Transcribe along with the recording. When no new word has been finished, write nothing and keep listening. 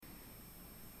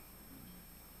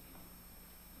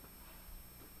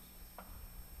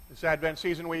This Advent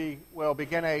season, we will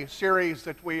begin a series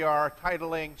that we are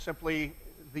titling simply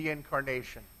The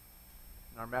Incarnation.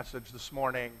 And our message this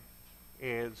morning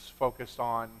is focused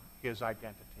on His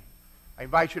identity. I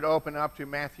invite you to open up to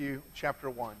Matthew chapter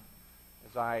 1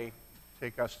 as I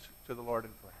take us to the Lord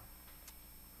in prayer.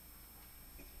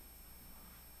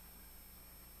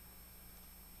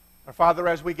 Our Father,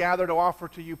 as we gather to offer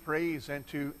to you praise and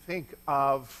to think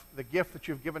of the gift that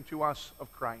you've given to us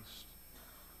of Christ,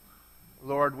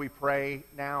 Lord, we pray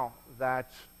now that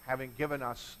having given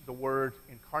us the Word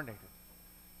incarnated,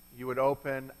 you would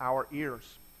open our ears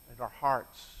and our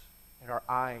hearts and our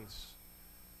eyes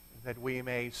that we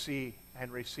may see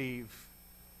and receive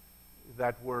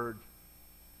that Word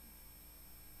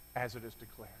as it is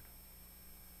declared.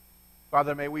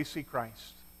 Father, may we see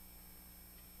Christ,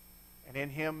 and in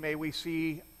Him may we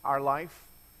see our life,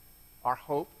 our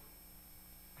hope,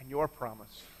 and your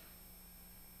promise.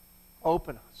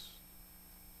 Open us,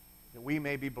 that we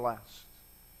may be blessed,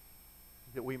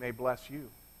 that we may bless you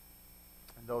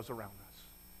and those around us.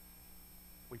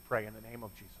 We pray in the name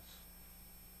of Jesus.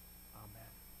 Amen.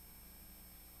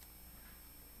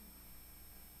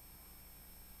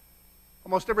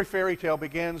 Almost every fairy tale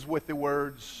begins with the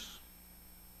words,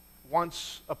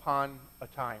 "Once upon a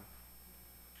time."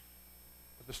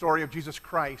 But the story of Jesus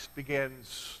Christ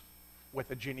begins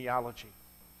with a genealogy.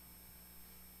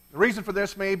 The reason for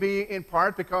this may be in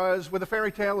part because with a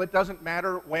fairy tale, it doesn't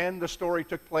matter when the story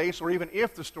took place or even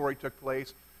if the story took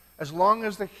place, as long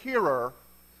as the hearer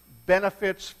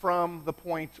benefits from the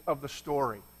point of the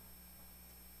story.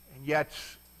 And yet,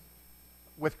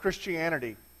 with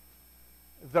Christianity,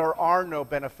 there are no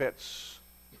benefits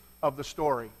of the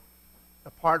story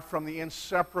apart from the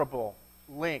inseparable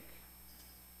link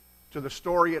to the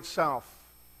story itself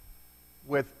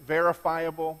with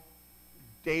verifiable,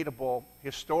 datable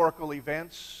historical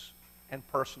events and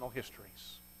personal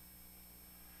histories.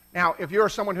 Now, if you're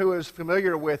someone who is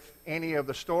familiar with any of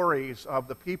the stories of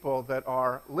the people that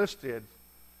are listed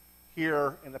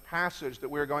here in the passage that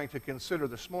we're going to consider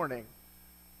this morning,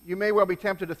 you may well be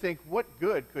tempted to think, what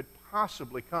good could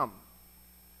possibly come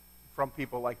from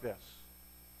people like this?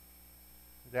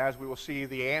 And as we will see,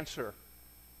 the answer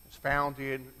is found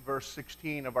in verse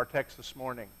 16 of our text this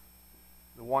morning.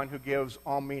 The one who gives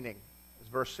all meaning, as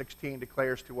verse 16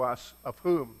 declares to us, of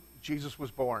whom Jesus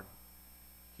was born,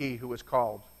 he who is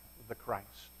called the Christ.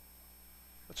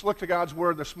 Let's look to God's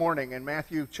Word this morning in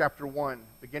Matthew chapter 1,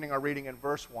 beginning our reading in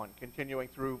verse 1, continuing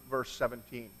through verse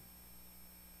 17.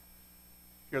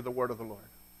 Hear the word of the Lord.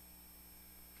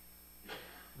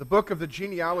 The book of the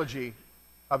genealogy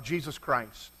of Jesus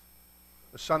Christ,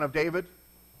 the son of David,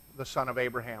 the son of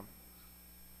Abraham.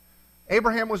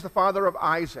 Abraham was the father of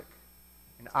Isaac,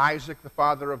 and Isaac the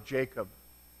father of Jacob,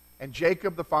 and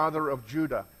Jacob the father of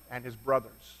Judah and his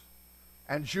brothers,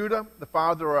 and Judah the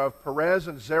father of Perez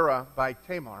and Zerah by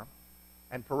Tamar,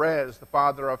 and Perez the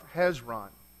father of Hezron,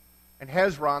 and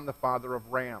Hezron the father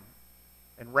of Ram,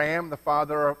 and Ram the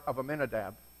father of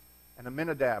Amminadab, and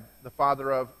Amminadab the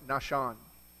father of Nahshon,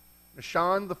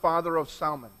 Nahshon the father of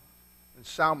Salmon, and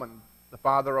Salmon the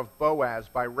father of Boaz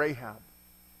by Rahab,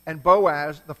 and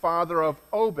Boaz the father of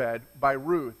Obed by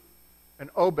Ruth, and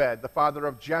Obed the father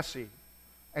of Jesse,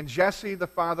 and Jesse the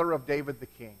father of David the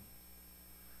king.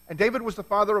 And David was the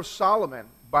father of Solomon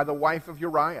by the wife of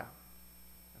Uriah,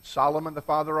 and Solomon the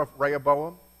father of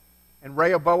Rehoboam, and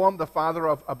Rehoboam the father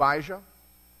of Abijah,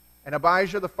 and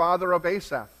Abijah the father of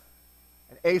Asaph,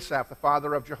 and Asaph the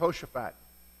father of Jehoshaphat,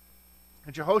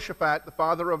 and Jehoshaphat the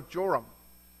father of Joram,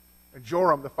 and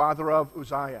Joram the father of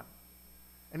Uzziah,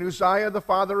 and Uzziah the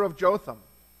father of Jotham,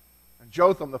 and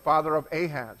Jotham the father of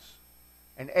Ahaz,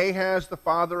 and Ahaz the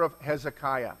father of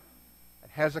Hezekiah,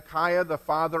 and Hezekiah the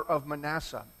father of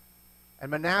Manasseh,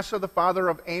 and Manasseh the father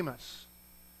of Amos,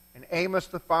 and Amos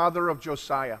the father of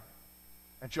Josiah,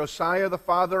 and Josiah the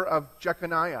father of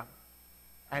Jeconiah,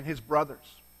 and his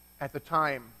brothers at the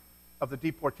time of the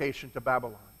deportation to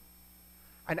Babylon.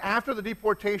 And after the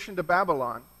deportation to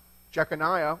Babylon,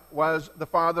 Jeconiah was the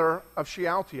father of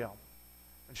Shealtiel,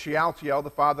 and Shealtiel the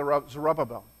father of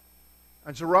Zerubbabel,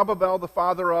 and Zerubbabel the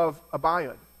father of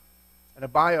Abiud, and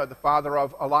Abiud the father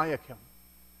of Eliakim,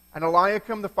 and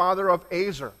Eliakim the father of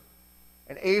Azar,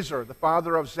 and Azar the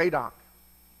father of Zadok,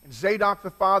 and Zadok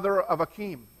the father of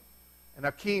Achim, and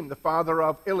Achim the father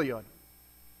of Eliud,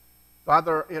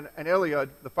 and Eliud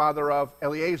the father of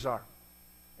Eleazar,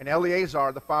 and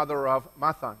Eleazar the father of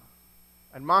Mathan,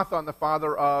 and Mathan the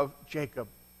father of Jacob,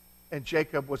 and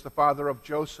Jacob was the father of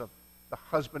Joseph, the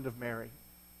husband of Mary,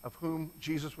 of whom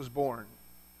Jesus was born,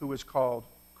 who is called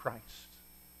Christ.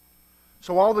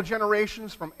 So all the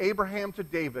generations from Abraham to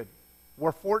David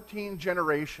were 14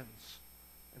 generations,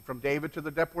 And from David to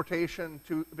the deportation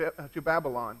to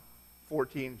Babylon,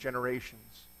 14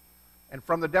 generations. And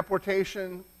from the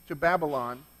deportation to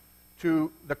Babylon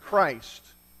to the Christ,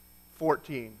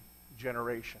 14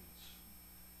 generations.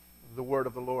 The word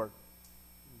of the Lord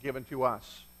given to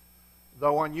us.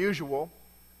 Though unusual,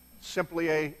 simply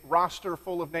a roster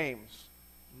full of names,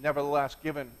 nevertheless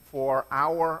given for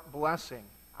our blessing,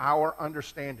 our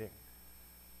understanding,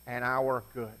 and our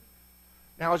good.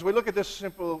 Now, as we look at this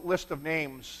simple list of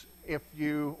names, if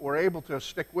you were able to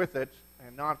stick with it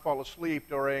and not fall asleep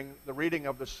during the reading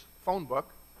of this phone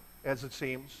book, as it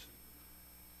seems,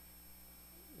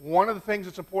 one of the things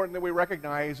that's important that we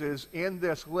recognize is in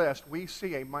this list we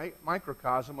see a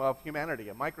microcosm of humanity,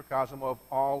 a microcosm of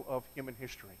all of human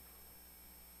history.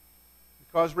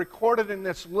 Because recorded in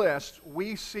this list,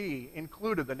 we see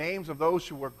included the names of those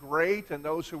who were great and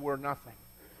those who were nothing.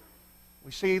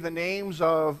 We see the names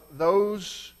of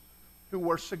those who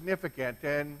were significant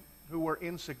and who were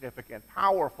insignificant,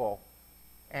 powerful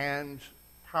and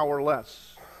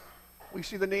powerless. We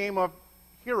see the name of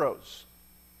heroes,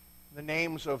 the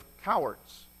names of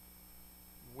cowards.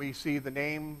 We see the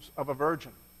names of a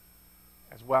virgin,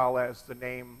 as well as the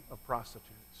name of prostitutes.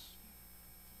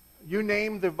 You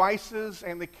name the vices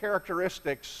and the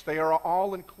characteristics, they are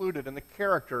all included in the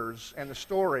characters and the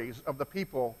stories of the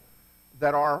people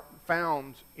that are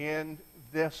found in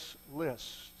this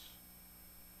list.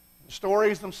 The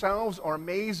stories themselves are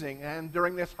amazing, and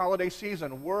during this holiday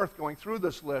season, worth going through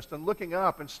this list and looking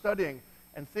up and studying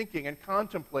and thinking and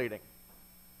contemplating.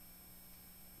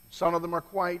 Some of them are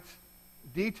quite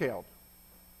detailed.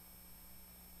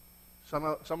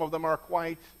 Some of them are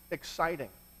quite exciting.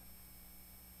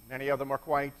 Many of them are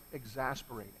quite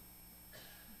exasperating.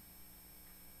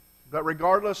 But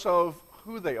regardless of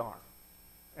who they are,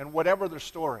 and whatever their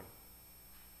story,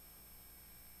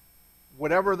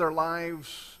 whatever their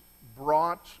lives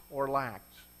brought or lacked,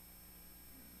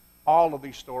 all of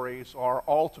these stories are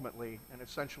ultimately and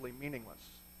essentially meaningless,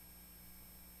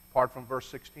 apart from verse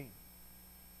 16.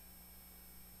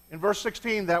 In verse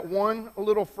 16, that one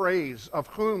little phrase, of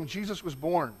whom Jesus was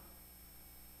born,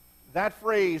 that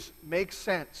phrase makes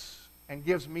sense and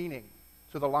gives meaning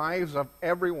to the lives of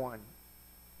everyone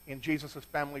in Jesus'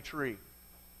 family tree.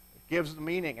 It gives the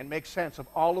meaning and makes sense of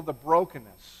all of the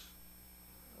brokenness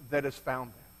that is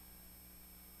found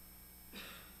there.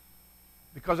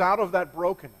 Because out of that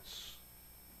brokenness,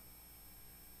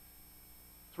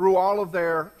 through all of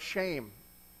their shame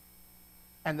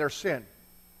and their sin,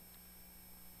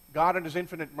 God in His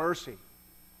infinite mercy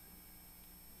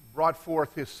brought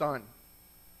forth His Son,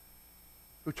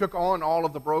 who took on all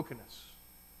of the brokenness.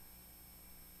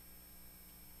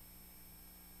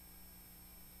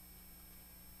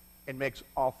 And makes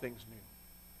all things new.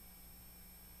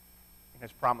 And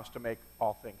has promised to make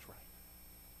all things right.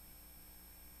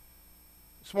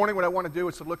 This morning what I want to do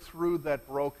is to look through that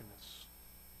brokenness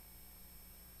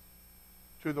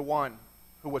to the one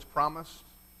who was promised,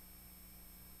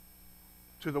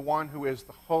 to the one who is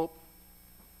the hope,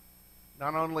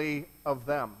 not only of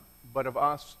them, but of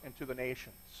us and to the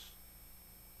nations.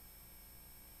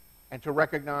 And to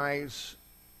recognize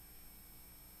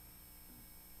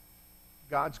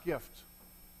God's gift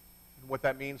and what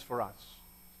that means for us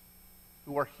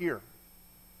who are here,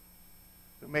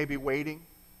 who may be waiting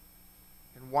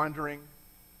and wondering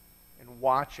and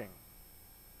watching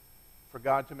for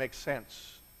God to make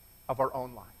sense of our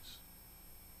own lives.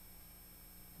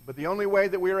 But the only way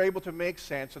that we are able to make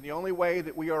sense and the only way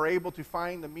that we are able to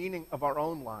find the meaning of our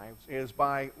own lives is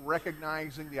by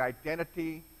recognizing the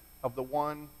identity of the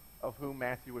one of whom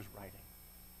Matthew is writing.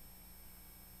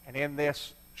 And in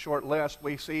this short list,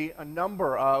 we see a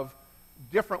number of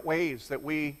different ways that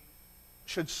we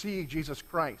should see Jesus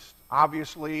Christ.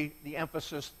 Obviously, the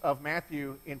emphasis of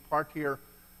Matthew in part here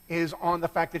is on the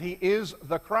fact that He is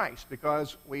the Christ,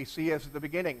 because we see as at the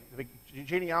beginning, the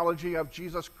genealogy of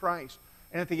Jesus Christ,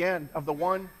 and at the end of the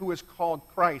one who is called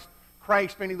Christ.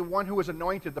 Christ meaning the one who was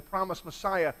anointed, the promised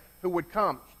Messiah who would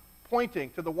come,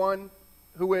 pointing to the one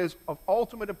who is of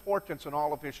ultimate importance in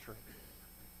all of history.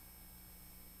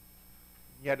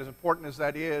 Yet as important as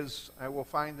that is, I will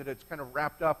find that it's kind of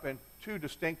wrapped up in two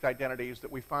distinct identities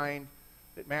that we find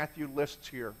that Matthew lists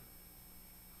here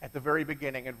at the very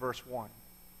beginning in verse 1.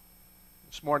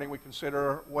 This morning we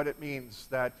consider what it means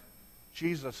that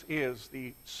Jesus is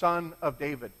the Son of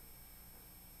David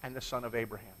and the Son of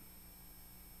Abraham.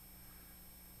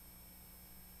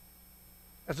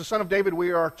 As the Son of David,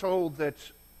 we are told that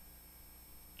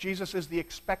Jesus is the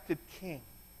expected king.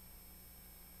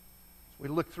 As we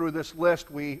look through this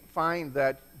list, we find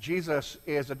that Jesus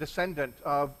is a descendant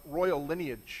of royal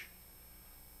lineage,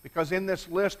 because in this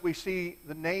list we see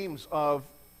the names of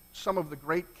some of the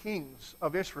great kings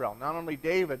of Israel, not only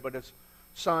David, but his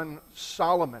son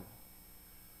Solomon.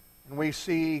 And we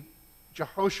see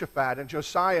Jehoshaphat and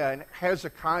Josiah and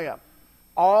Hezekiah.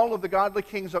 All of the godly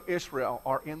kings of Israel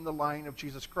are in the line of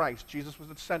Jesus Christ. Jesus was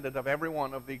a descendant of every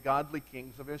one of the godly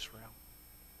kings of Israel.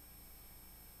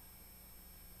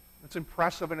 It's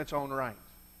impressive in its own right.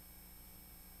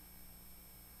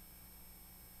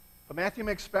 But Matthew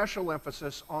makes special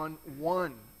emphasis on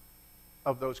one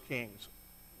of those kings,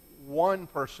 one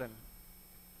person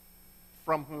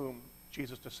from whom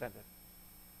Jesus descended.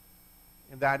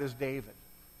 And that is David.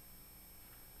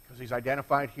 Because he's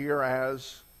identified here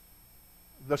as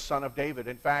the son of David.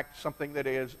 In fact, something that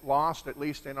is lost, at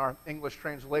least in our English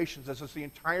translations, is that the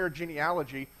entire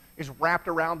genealogy is wrapped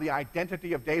around the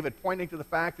identity of David, pointing to the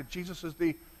fact that Jesus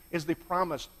is the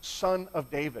promised son of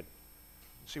David.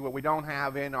 See, what we don't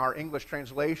have in our English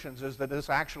translations is that this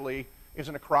actually is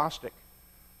an acrostic.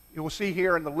 You will see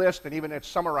here in the list, and even it's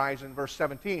summarized in verse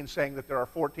 17, saying that there are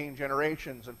 14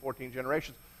 generations and 14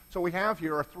 generations. So we have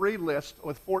here are 3 lists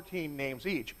with 14 names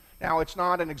each. Now, it's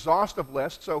not an exhaustive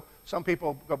list, so some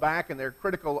people go back and they're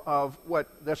critical of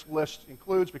what this list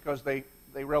includes because they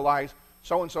realize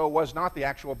so-and-so was not the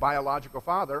actual biological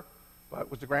father, but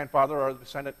was the grandfather or the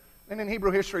descendant. And in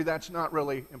Hebrew history, that's not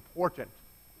really important.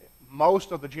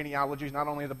 Most of the genealogies, not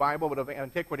only of the Bible, but of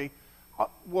antiquity,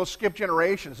 will skip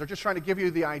generations. They're just trying to give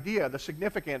you the idea, the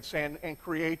significance, and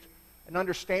create an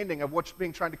understanding of what's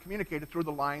being tried to communicate through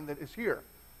the line that is here.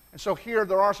 And so here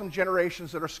there are some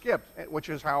generations that are skipped, which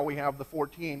is how we have the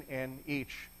 14 in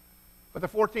each. But the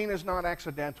 14 is not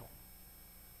accidental.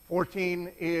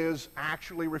 14 is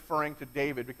actually referring to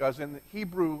David, because in the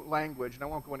Hebrew language, and I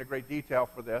won't go into great detail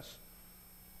for this,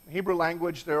 in Hebrew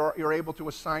language you're able to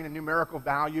assign a numerical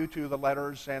value to the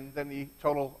letters and then the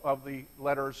total of the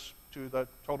letters to the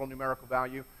total numerical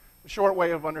value. The short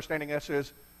way of understanding this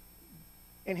is,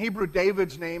 in Hebrew,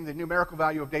 David's name, the numerical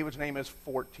value of David's name is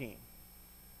 14.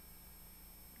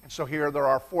 And so here there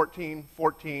are 14,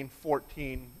 14,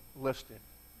 14 listed.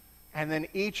 And then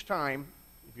each time,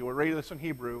 if you were reading this in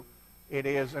Hebrew, it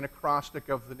is an acrostic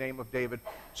of the name of David.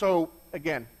 So,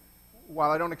 again, while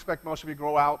I don't expect most of you to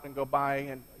go out and go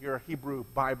buy your Hebrew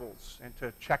Bibles and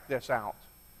to check this out,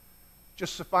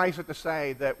 just suffice it to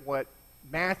say that what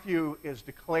Matthew is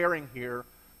declaring here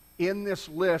in this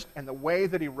list and the way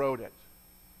that he wrote it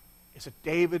is that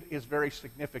David is very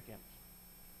significant,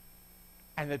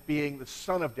 and that being the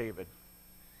son of David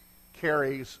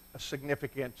carries a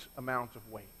significant amount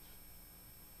of weight.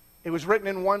 It was written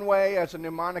in one way as a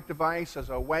mnemonic device, as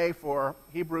a way for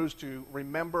Hebrews to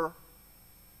remember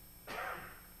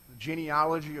the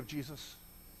genealogy of Jesus.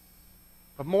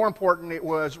 But more important, it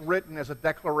was written as a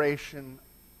declaration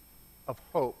of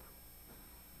hope.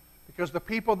 Because the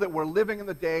people that were living in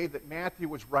the day that Matthew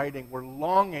was writing were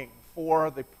longing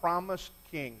for the promised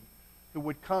king who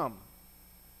would come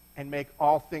and make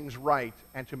all things right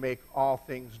and to make all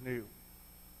things new.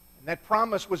 And that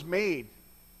promise was made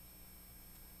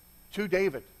to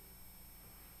David.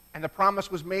 And the promise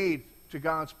was made to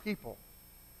God's people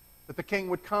that the king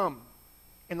would come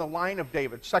in the line of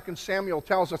David. 2 Samuel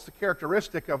tells us the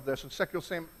characteristic of this,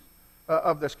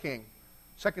 of this king.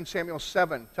 2 Samuel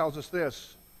 7 tells us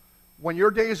this: when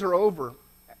your days are over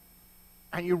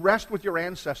and you rest with your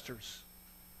ancestors,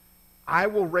 I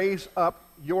will raise up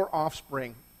your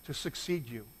offspring to succeed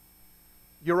you,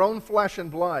 your own flesh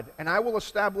and blood, and I will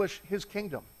establish his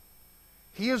kingdom.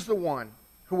 He is the one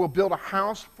who will build a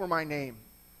house for my name,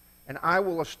 and I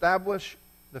will establish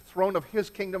the throne of his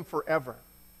kingdom forever.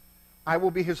 I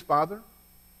will be his father,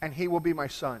 and he will be my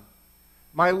son.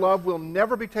 My love will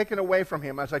never be taken away from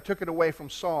him as I took it away from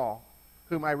Saul,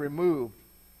 whom I removed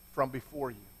from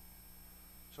before you.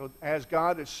 So as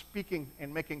God is speaking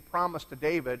and making promise to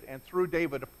David, and through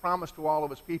David a promise to all of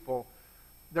his people,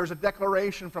 there's a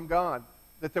declaration from God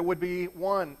that there would be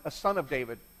one, a son of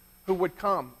David, who would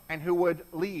come and who would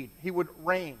lead. He would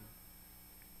reign,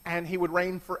 and he would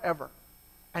reign forever.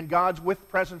 And God's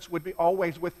presence would be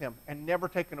always with him and never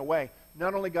taken away.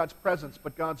 Not only God's presence,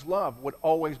 but God's love would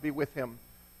always be with him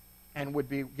and would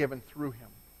be given through him.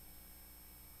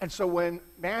 And so when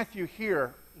Matthew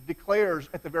here declares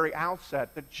at the very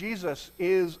outset that Jesus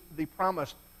is the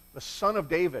promised, the Son of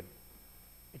David,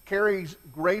 it carries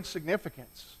great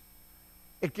significance.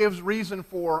 It gives reason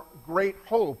for great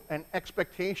hope and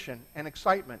expectation and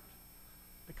excitement,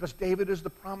 because David is the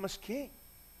promised king,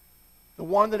 the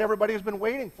one that everybody has been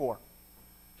waiting for.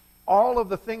 All of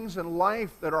the things in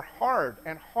life that are hard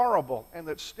and horrible and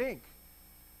that stink,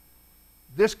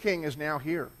 this king is now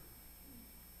here,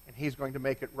 and he's going to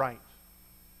make it right.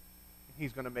 And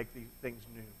he's going to make these things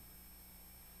new.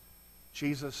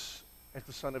 Jesus as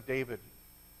the son of David,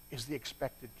 is the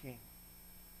expected king.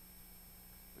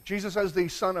 But Jesus, as the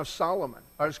son of Solomon,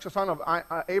 or son of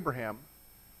Abraham,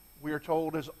 we are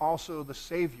told is also the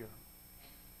Savior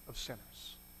of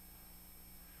sinners.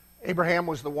 Abraham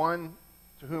was the one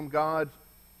to whom God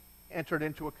entered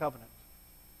into a covenant.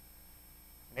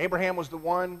 And Abraham was the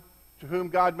one to whom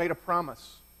God made a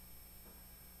promise.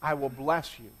 I will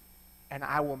bless you, and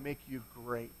I will make you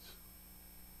great.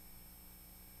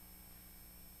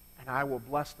 And I will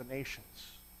bless the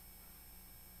nations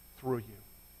through you.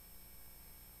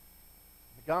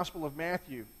 The Gospel of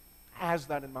Matthew has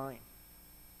that in mind.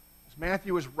 As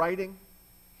Matthew is writing,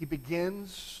 he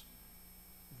begins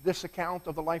this account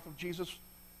of the life of Jesus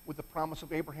with the promise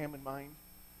of Abraham in mind,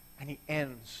 and he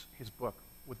ends his book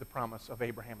with the promise of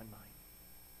Abraham in mind.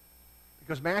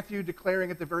 Because Matthew, declaring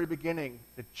at the very beginning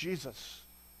that Jesus,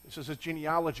 this is his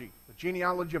genealogy, the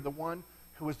genealogy of the one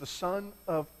who is the son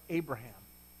of Abraham,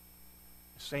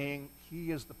 is saying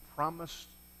he is the promised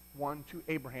one to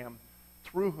Abraham,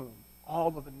 through whom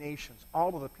all of the nations,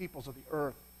 all of the peoples of the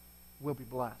earth will be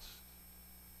blessed.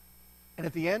 And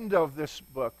at the end of this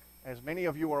book, as many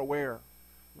of you are aware,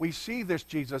 we see this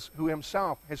Jesus who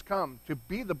himself has come to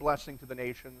be the blessing to the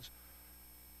nations,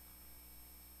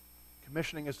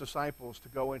 commissioning his disciples to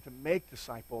go and to make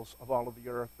disciples of all of the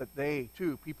earth, that they,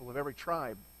 too, people of every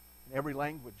tribe and every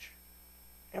language,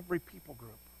 every people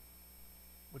group,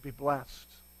 would be blessed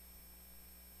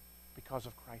because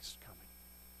of Christ's coming.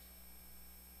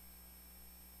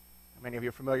 Many of you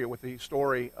are familiar with the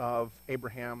story of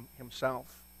Abraham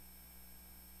himself.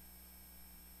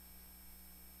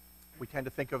 We tend to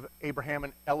think of Abraham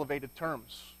in elevated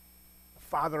terms, the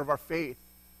father of our faith,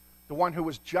 the one who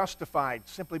was justified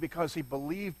simply because he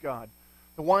believed God,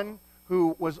 the one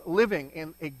who was living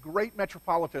in a great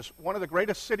metropolis, one of the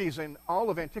greatest cities in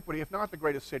all of antiquity, if not the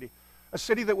greatest city, a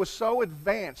city that was so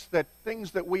advanced that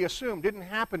things that we assumed didn't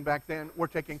happen back then were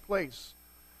taking place.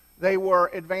 They were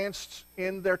advanced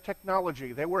in their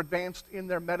technology. They were advanced in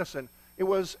their medicine. It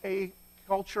was a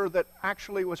culture that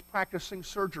actually was practicing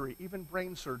surgery, even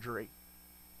brain surgery,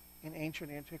 in ancient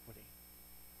antiquity.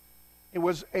 It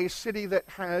was a city that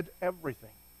had everything.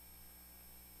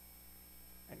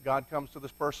 And God comes to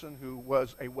this person who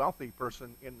was a wealthy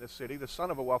person in this city, the son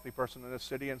of a wealthy person in this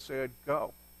city, and said,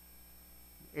 go.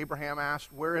 Abraham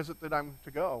asked, where is it that I'm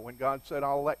to go? And God said,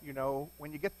 I'll let you know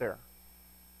when you get there.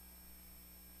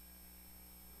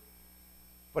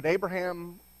 But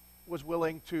Abraham was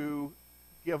willing to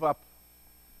give up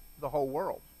the whole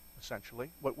world, essentially,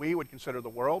 what we would consider the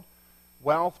world: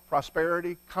 wealth,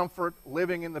 prosperity, comfort,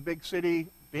 living in the big city,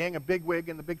 being a bigwig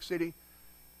in the big city.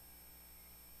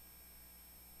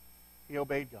 He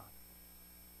obeyed God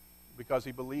because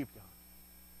he believed God.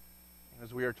 And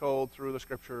as we are told through the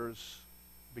Scriptures,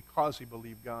 because he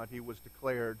believed God, he was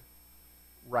declared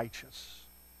righteous.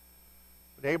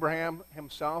 But Abraham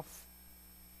himself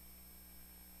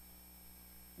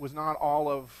was not all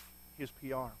of his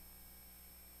PR.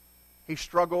 He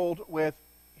struggled with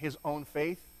his own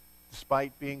faith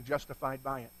despite being justified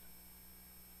by it.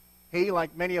 He,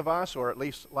 like many of us, or at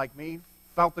least like me,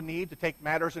 felt the need to take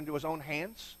matters into his own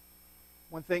hands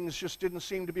when things just didn't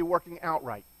seem to be working out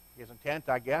right. His intent,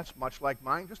 I guess, much like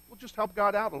mine, will just help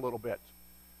God out a little bit.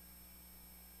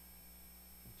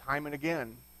 Time and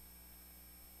again,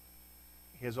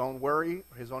 his own worry,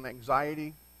 his own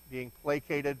anxiety being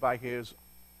placated by his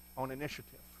own initiative,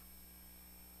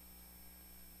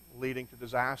 leading to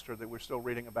disaster that we're still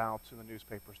reading about in the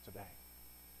newspapers today.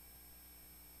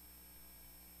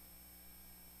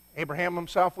 Abraham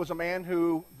himself was a man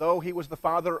who, though he was the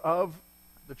father of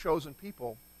the chosen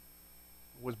people,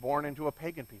 was born into a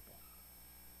pagan people.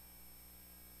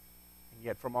 And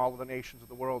yet from all of the nations of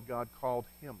the world, God called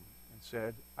him and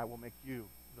said, I will make you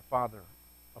the father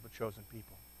of a chosen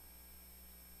people.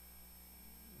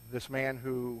 This man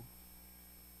who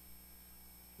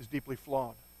is deeply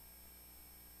flawed.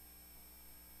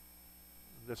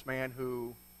 This man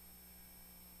who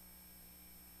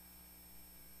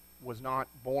was not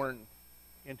born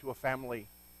into a family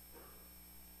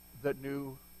that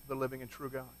knew the living and true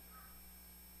God.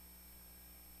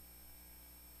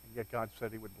 And yet God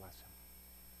said he would bless him.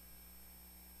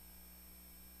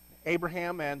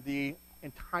 Abraham and the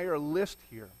entire list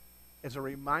here is a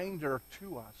reminder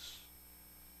to us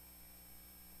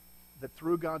that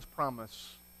through God's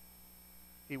promise,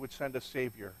 he would send a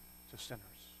Savior to sinners.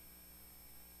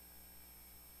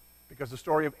 Because the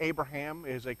story of Abraham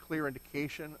is a clear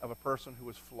indication of a person who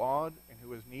is flawed and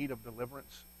who is in need of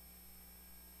deliverance.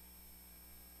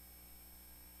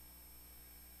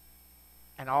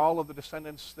 And all of the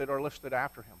descendants that are listed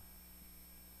after him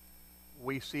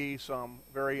we see some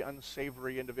very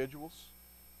unsavory individuals,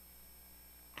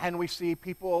 and we see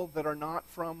people that are not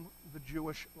from the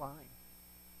Jewish line.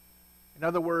 In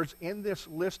other words, in this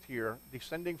list here,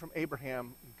 descending from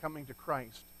Abraham and coming to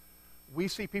Christ, we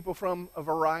see people from a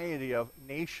variety of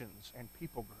nations and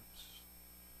people groups,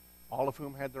 all of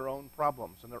whom had their own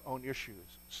problems and their own issues,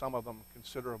 some of them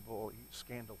considerably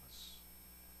scandalous.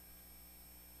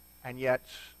 And yet,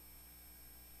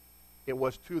 it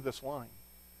was to this line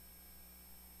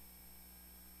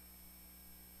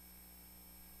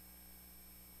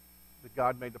that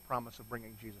God made the promise of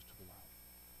bringing Jesus to the world.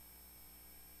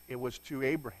 It was to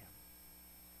Abraham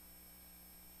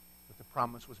that the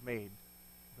promise was made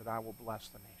that I will bless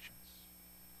the nations.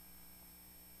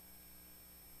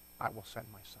 I will send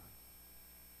my son.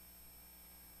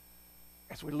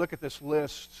 As we look at this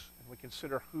list and we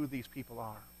consider who these people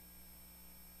are,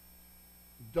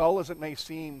 dull as it may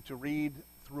seem to read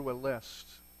through a list,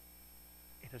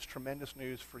 it is tremendous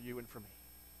news for you and for me.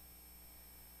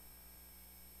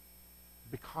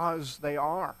 Because they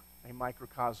are a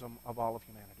microcosm of all of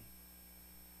humanity.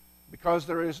 Because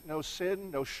there is no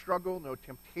sin, no struggle, no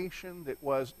temptation that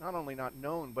was not only not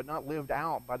known, but not lived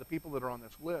out by the people that are on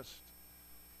this list.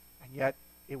 And yet,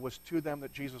 it was to them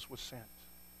that Jesus was sent.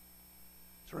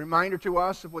 It's a reminder to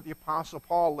us of what the Apostle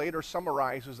Paul later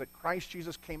summarizes, that Christ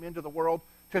Jesus came into the world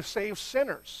to save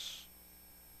sinners,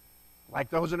 like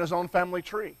those in his own family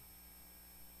tree,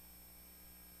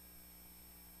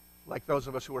 like those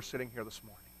of us who are sitting here this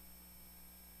morning.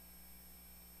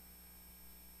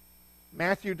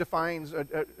 Matthew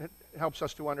helps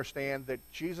us to understand that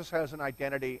Jesus has an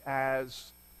identity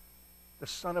as the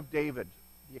son of David,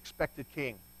 the expected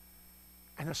king,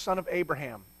 and the son of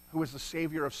Abraham, who is the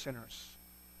Savior of sinners,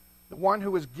 the one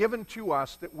who was given to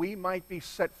us that we might be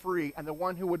set free, and the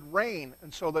one who would reign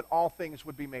and so that all things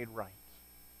would be made right.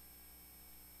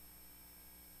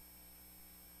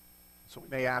 So we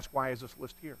may ask, why is this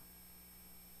list here?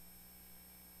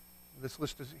 This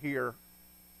list is here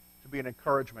to be an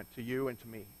encouragement to you and to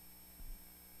me.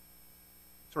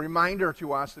 It's a reminder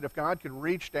to us that if God could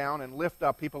reach down and lift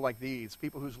up people like these,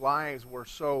 people whose lives were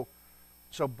so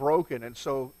broken and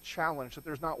so challenged, that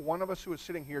there's not one of us who is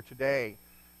sitting here today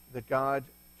that God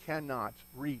cannot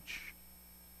reach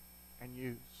and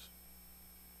use.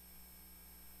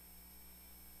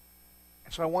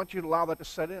 And so I want you to allow that to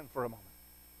set in for a moment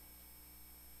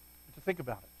and to think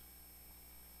about it.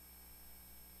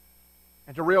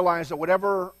 And to realize that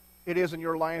whatever it is in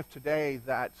your life today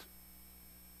that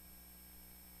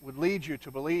would lead you to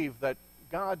believe that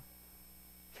God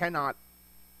cannot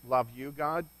love you,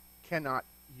 God cannot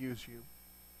use you,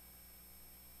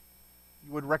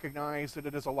 you would recognize that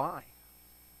it is a lie.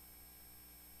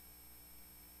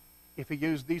 If he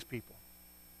used these people,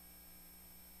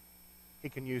 he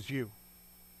can use you.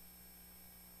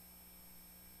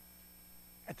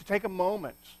 And to take a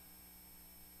moment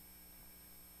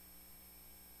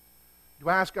to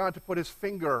ask God to put his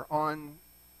finger on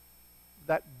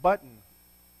that button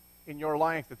in your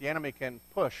life that the enemy can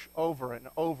push over and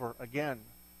over again.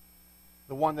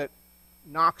 The one that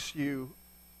knocks you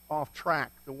off track.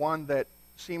 The one that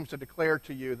seems to declare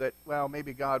to you that, well,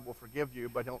 maybe God will forgive you,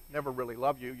 but he'll never really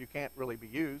love you. You can't really be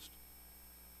used.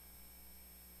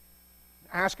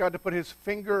 Ask God to put his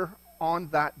finger on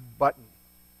that button.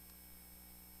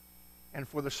 And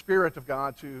for the Spirit of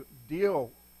God to deal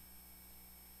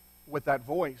with that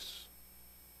voice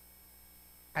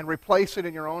and replace it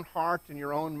in your own heart and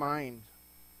your own mind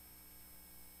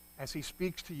as he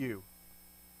speaks to you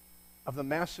of the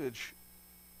message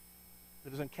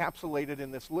that is encapsulated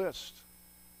in this list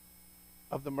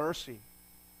of the mercy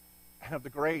and of the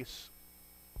grace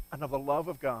and of the love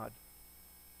of God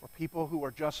for people who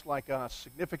are just like us,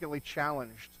 significantly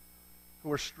challenged,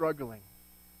 who are struggling,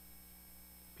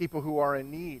 people who are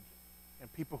in need,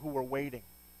 and people who are waiting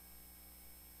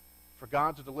for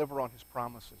God to deliver on his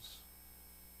promises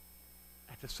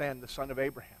and to send the son of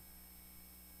Abraham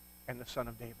and the son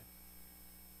of David.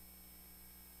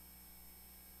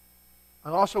 I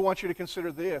also want you to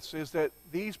consider this, is that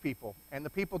these people and the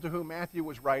people to whom Matthew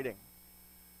was writing,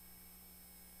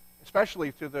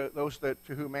 especially to those to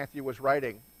whom Matthew was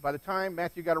writing, by the time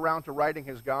Matthew got around to writing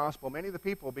his gospel, many of the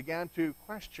people began to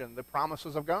question the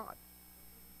promises of God,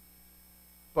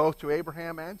 both to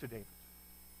Abraham and to David.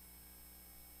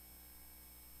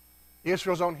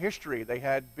 Israel's own history, they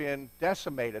had been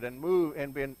decimated and moved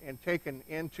and been taken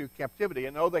into captivity.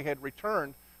 And though they had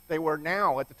returned, they were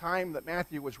now, at the time that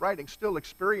Matthew was writing, still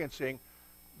experiencing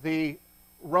the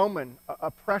Roman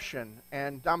oppression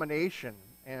and domination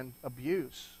and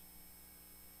abuse.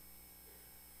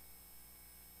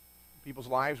 People's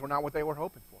lives were not what they were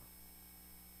hoping for.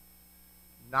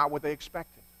 not what they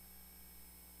expected.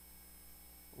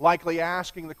 Likely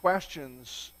asking the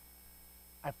questions,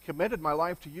 I've committed my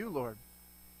life to you, Lord.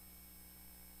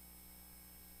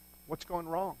 What's going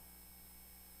wrong?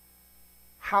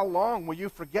 How long will you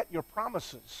forget your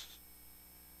promises?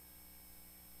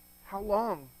 How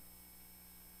long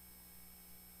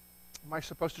am I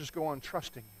supposed to just go on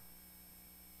trusting you?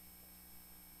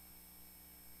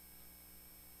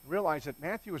 Realize that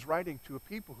Matthew is writing to a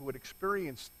people who had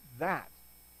experienced that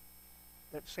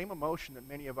same emotion that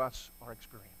many of us are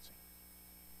experiencing.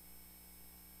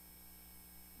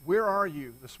 Where are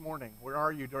you this morning? Where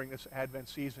are you during this Advent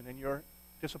season in your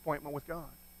disappointment with God?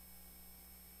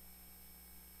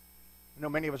 I know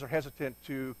many of us are hesitant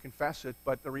to confess it,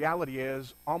 but the reality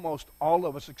is almost all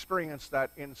of us experience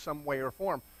that in some way or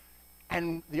form.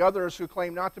 And the others who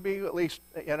claim not to be, at least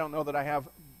I don't know that I have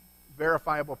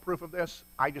verifiable proof of this.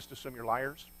 I just assume you're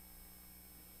liars.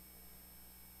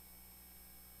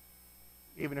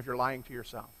 Even if you're lying to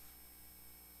yourself.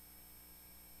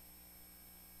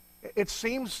 It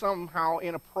seems somehow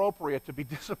inappropriate to be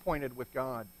disappointed with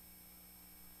God.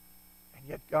 And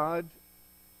yet God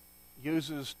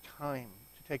uses time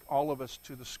to take all of us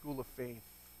to the school of faith.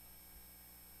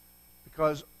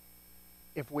 Because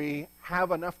if we have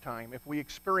enough time, if we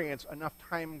experience enough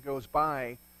time goes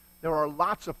by, there are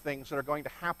lots of things that are going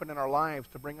to happen in our lives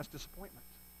to bring us disappointment.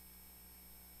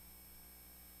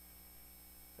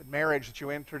 That marriage that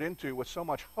you entered into with so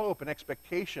much hope and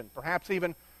expectation, perhaps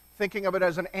even thinking of it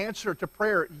as an answer to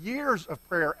prayer, years of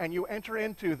prayer, and you enter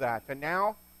into that, and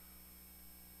now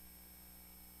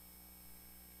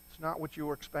it's not what you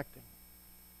were expecting.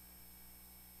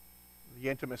 The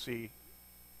intimacy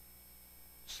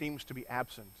seems to be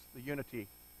absent, the unity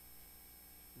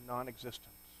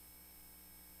non-existent.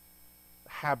 The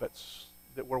habits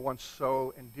that were once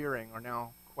so endearing are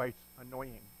now quite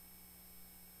annoying.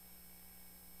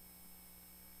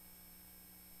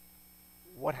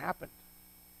 What happened?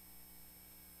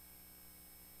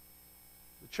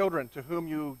 The children to whom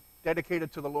you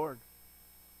dedicated to the Lord,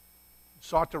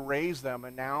 sought to raise them,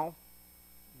 and now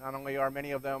not only are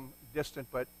many of them distant,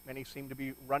 but many seem to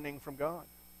be running from God.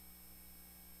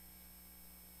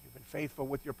 You've been faithful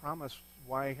with your promise.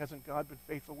 Why hasn't God been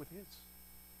faithful with his?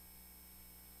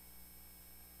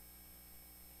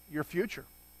 Your future.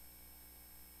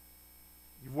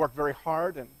 You've worked very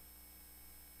hard and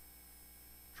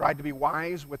tried to be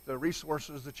wise with the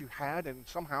resources that you had, and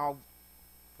somehow,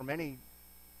 for many,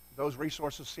 those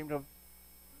resources seem to have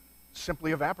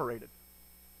simply evaporated.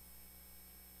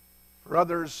 For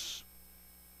others,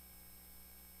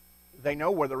 they know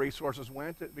where the resources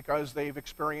went because they've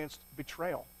experienced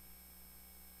betrayal.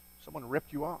 Someone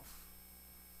ripped you off.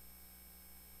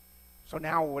 So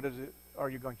now are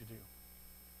you going to do?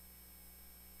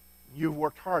 You've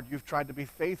worked hard. You've tried to be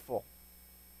faithful.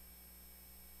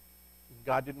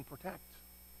 God didn't protect.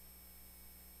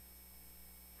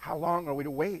 How long are we to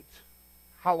wait?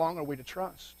 How long are we to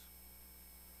trust?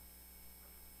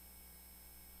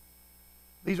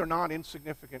 These are not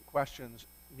insignificant questions.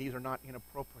 These are not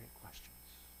inappropriate questions.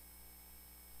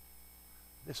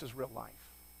 This is real life.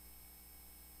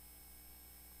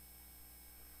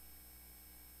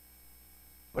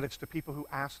 But it's to people who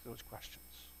ask those questions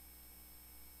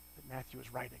that Matthew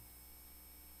is writing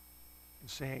and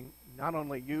saying, not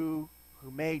only you who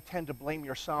may tend to blame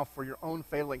yourself for your own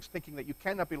failings, thinking that you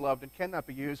cannot be loved and cannot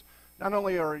be used, not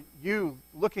only are you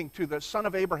looking to the Son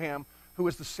of Abraham, who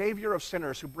is the Savior of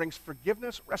sinners, who brings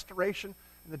forgiveness, restoration,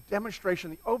 and the demonstration,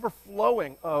 the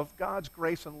overflowing of God's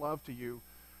grace and love to you,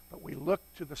 but we look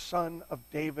to the Son of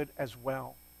David as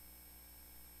well,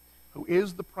 who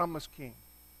is the promised King,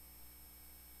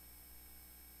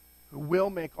 who will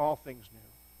make all things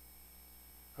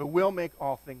new, who will make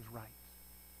all things right.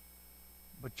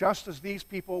 But just as these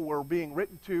people were being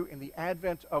written to in the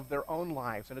advent of their own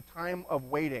lives, in a time of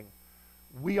waiting,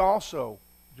 we also,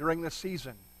 during this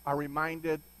season, are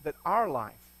reminded that our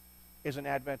life is an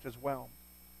advent as well,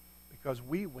 because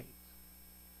we wait.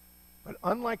 But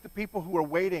unlike the people who are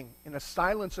waiting in the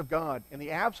silence of God, in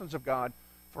the absence of God,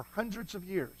 for hundreds of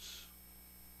years,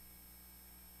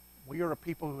 we are a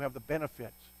people who have the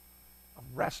benefit of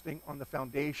resting on the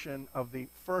foundation of the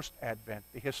first advent,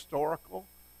 the historical,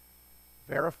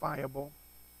 verifiable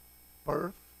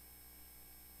birth,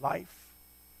 life,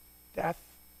 death,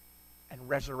 and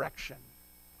resurrection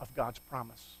of God's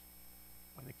promise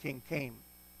when the King came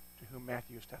to whom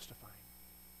Matthew is testifying.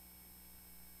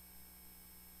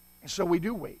 And so we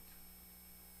do wait.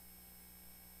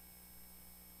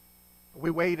 We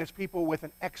wait as people with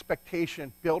an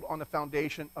expectation built on the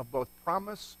foundation of both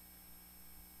promise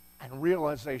and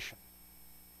realization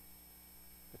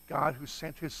that God who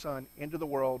sent his Son into the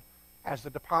world as the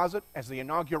deposit, as the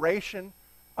inauguration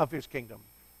of his kingdom.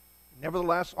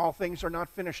 Nevertheless, all things are not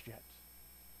finished yet.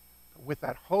 With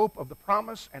that hope of the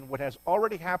promise and what has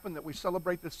already happened that we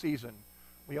celebrate this season,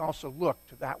 we also look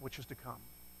to that which is to come.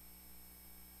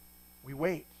 We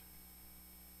wait.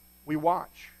 We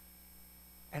watch.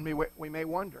 And we may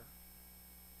wonder.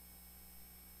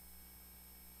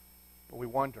 But we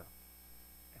wonder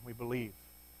and we believe,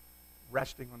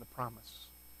 resting on the promise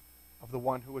of the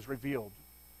one who was revealed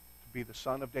to be the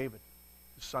Son of David,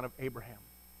 the Son of Abraham,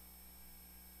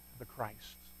 the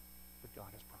Christ that God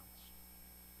has promised.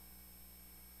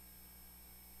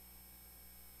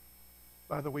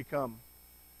 Father, we come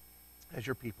as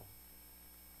your people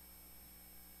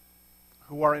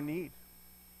who are in need.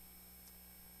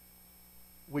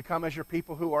 We come as your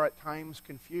people who are at times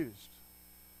confused.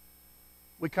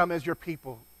 We come as your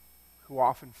people who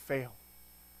often fail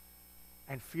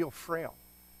and feel frail.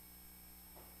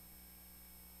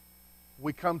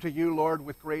 We come to you, Lord,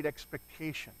 with great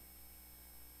expectation.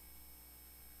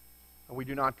 But we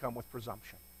do not come with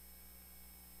presumption.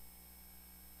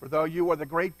 For though you are the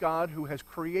great God who has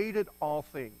created all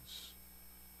things,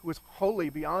 who is holy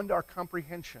beyond our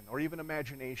comprehension or even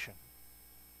imagination,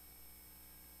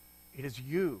 it is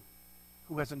you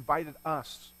who has invited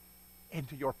us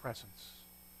into your presence.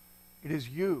 It is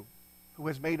you who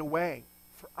has made a way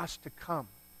for us to come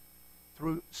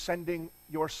through sending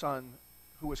your Son,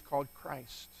 who is called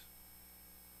Christ,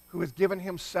 who has given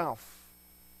himself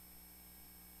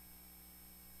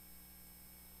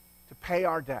to pay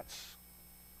our debts,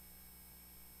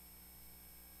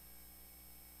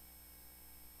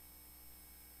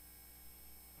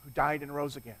 who died and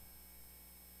rose again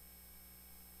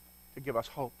to give us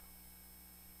hope.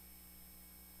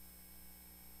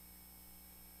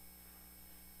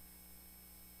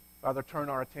 Father, turn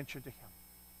our attention to him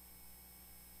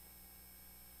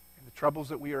and the troubles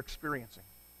that we are experiencing,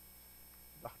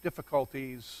 the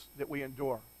difficulties that we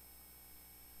endure.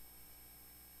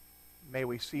 May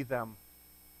we see them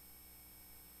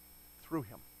through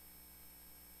him.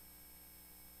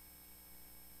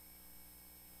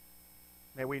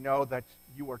 May we know that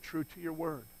you are true to your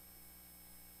word,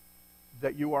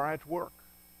 that you are at work,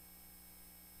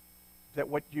 that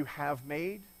what you have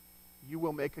made, you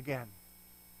will make again,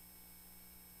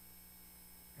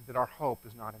 and that our hope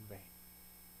is not in vain.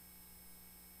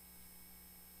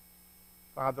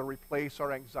 Father, replace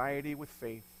our anxiety with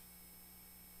faith,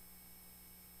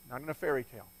 not in a fairy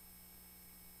tale,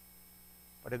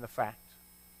 but in the fact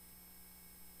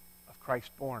of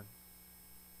Christ born,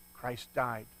 Christ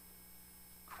died,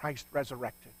 Christ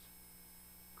resurrected,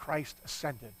 Christ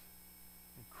ascended,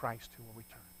 and Christ who will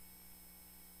return.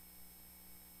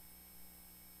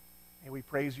 May we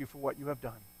praise you for what you have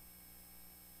done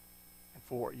and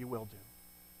for what you will do.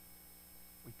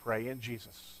 We pray in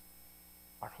Jesus,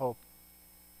 our hope,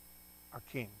 our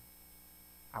King,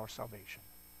 our salvation.